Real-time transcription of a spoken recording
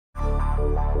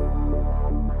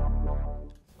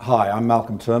Hi, I'm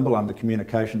Malcolm Turnbull. I'm the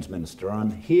Communications Minister.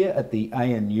 I'm here at the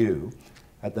ANU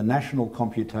at the National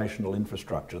Computational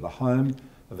Infrastructure, the home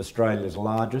of Australia's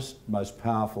largest, most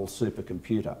powerful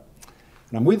supercomputer.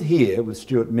 And I'm here with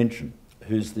Stuart Minchin,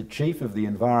 who's the Chief of the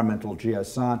Environmental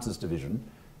Geosciences Division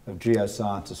of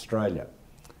Geoscience Australia.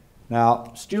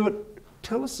 Now, Stuart,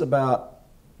 tell us about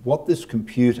what this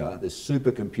computer, this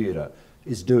supercomputer,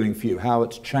 is doing for you, how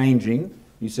it's changing,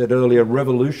 you said earlier,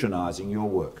 revolutionising your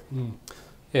work.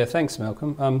 Yeah, thanks,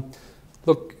 Malcolm.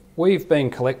 Look, we've been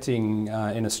collecting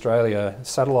in Australia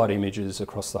satellite images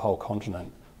across the whole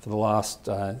continent for the last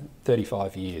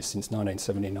 35 years, since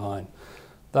 1979.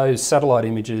 Those satellite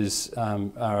images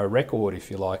are a record, if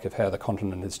you like, of how the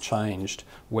continent has changed,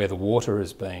 where the water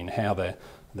has been, how the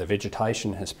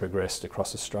vegetation has progressed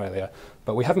across Australia.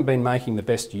 But we haven't been making the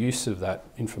best use of that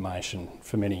information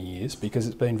for many years because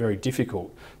it's been very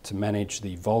difficult to manage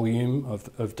the volume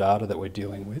of data that we're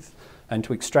dealing with and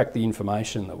to extract the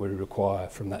information that we require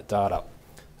from that data.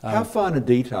 How fine a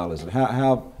detail is it?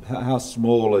 How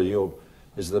small are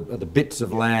the bits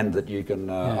of land that you can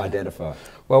identify?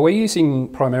 Well, we're using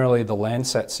primarily the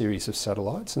Landsat series of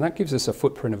satellites, and that gives us a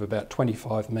footprint of about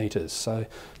 25 metres, so you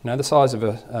know, the size of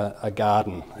a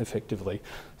garden, effectively.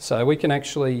 So we can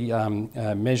actually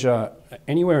measure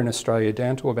anywhere in Australia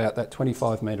down to about that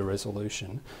 25 metre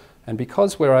resolution. And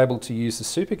because we're able to use the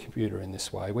supercomputer in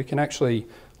this way, we can actually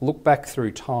look back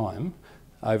through time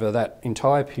over that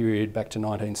entire period back to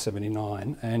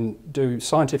 1979 and do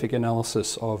scientific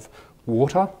analysis of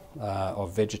water,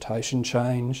 of vegetation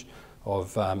change,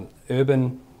 of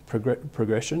urban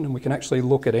progression, and we can actually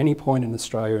look at any point in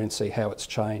Australia and see how it's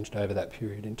changed over that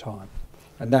period in time.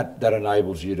 And that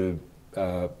enables you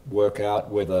to work out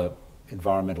whether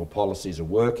environmental policies are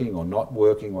working or not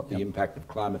working, what the impact of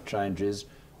climate change is,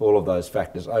 all of those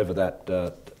factors over that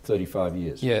 35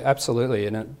 years. Yeah, absolutely,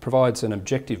 and it provides an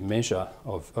objective measure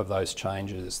of those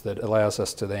changes that allows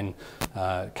us to then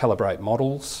calibrate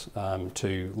models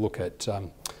to look at,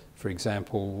 for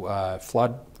example,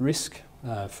 flood risk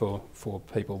for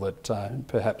people that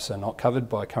perhaps are not covered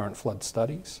by current flood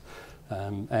studies.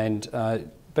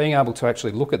 Being able to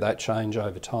actually look at that change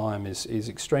over time is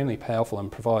extremely powerful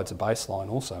and provides a baseline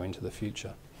also into the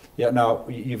future. Yeah, now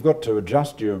you've got to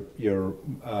adjust your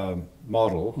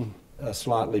model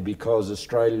slightly because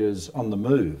Australia's on the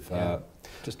move.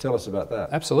 Just tell us about that.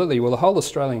 Absolutely. Well, the whole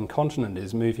Australian continent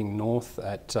is moving north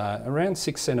at around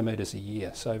 6 centimetres a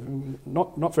year, so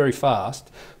not very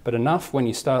fast, but enough when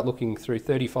you start looking through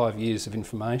 35 years of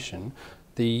information.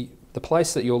 The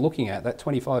place that you're looking at, that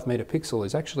 25 metre pixel,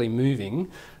 is actually moving,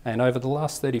 and over the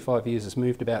last 35 years has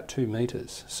moved about 2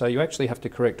 metres. So you actually have to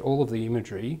correct all of the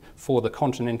imagery for the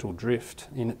continental drift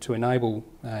to enable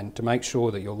and to make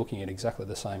sure that you're looking at exactly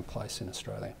the same place in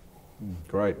Australia.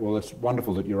 Great. Well, it's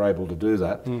wonderful that you're able to do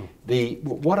that.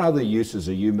 What other uses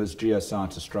are you as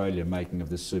Geoscience Australia making of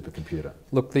this supercomputer?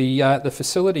 Look, the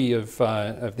facility of the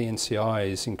NCI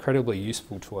is incredibly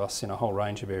useful to us in a whole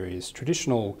range of areas.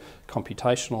 Traditional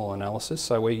computational analysis,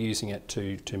 so we're using it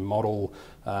to model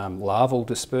larval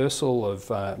dispersal of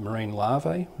marine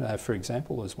larvae, for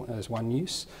example, as one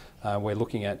use. We're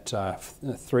looking at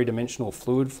three-dimensional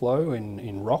fluid flow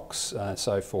in rocks,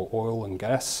 so for oil and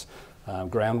gas,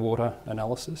 groundwater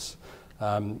analysis.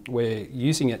 We're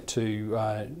using it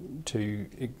in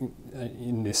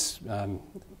this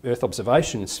Earth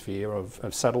observation sphere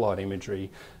of satellite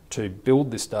imagery to build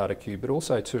this data cube, but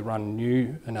also to run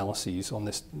new analyses on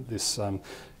this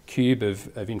cube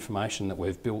of information that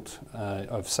we've built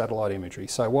of satellite imagery.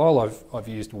 So while I've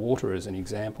used water as an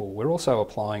example, we're also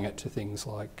applying it to things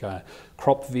like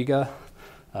crop vigour,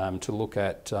 to look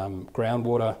at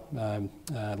groundwater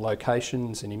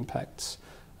locations and impacts,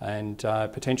 and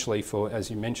potentially for,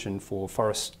 as you mentioned, for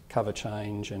forest cover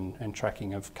change and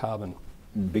tracking of carbon.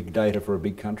 Big data for a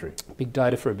big country. Big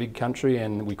data for a big country,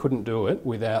 and we couldn't do it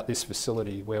without this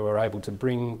facility where we're able to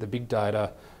bring the big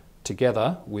data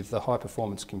together with the high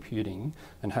performance computing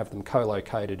and have them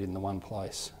co-located in the one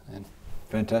place.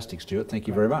 Fantastic, Stuart. Thank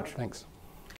you very much. Thanks.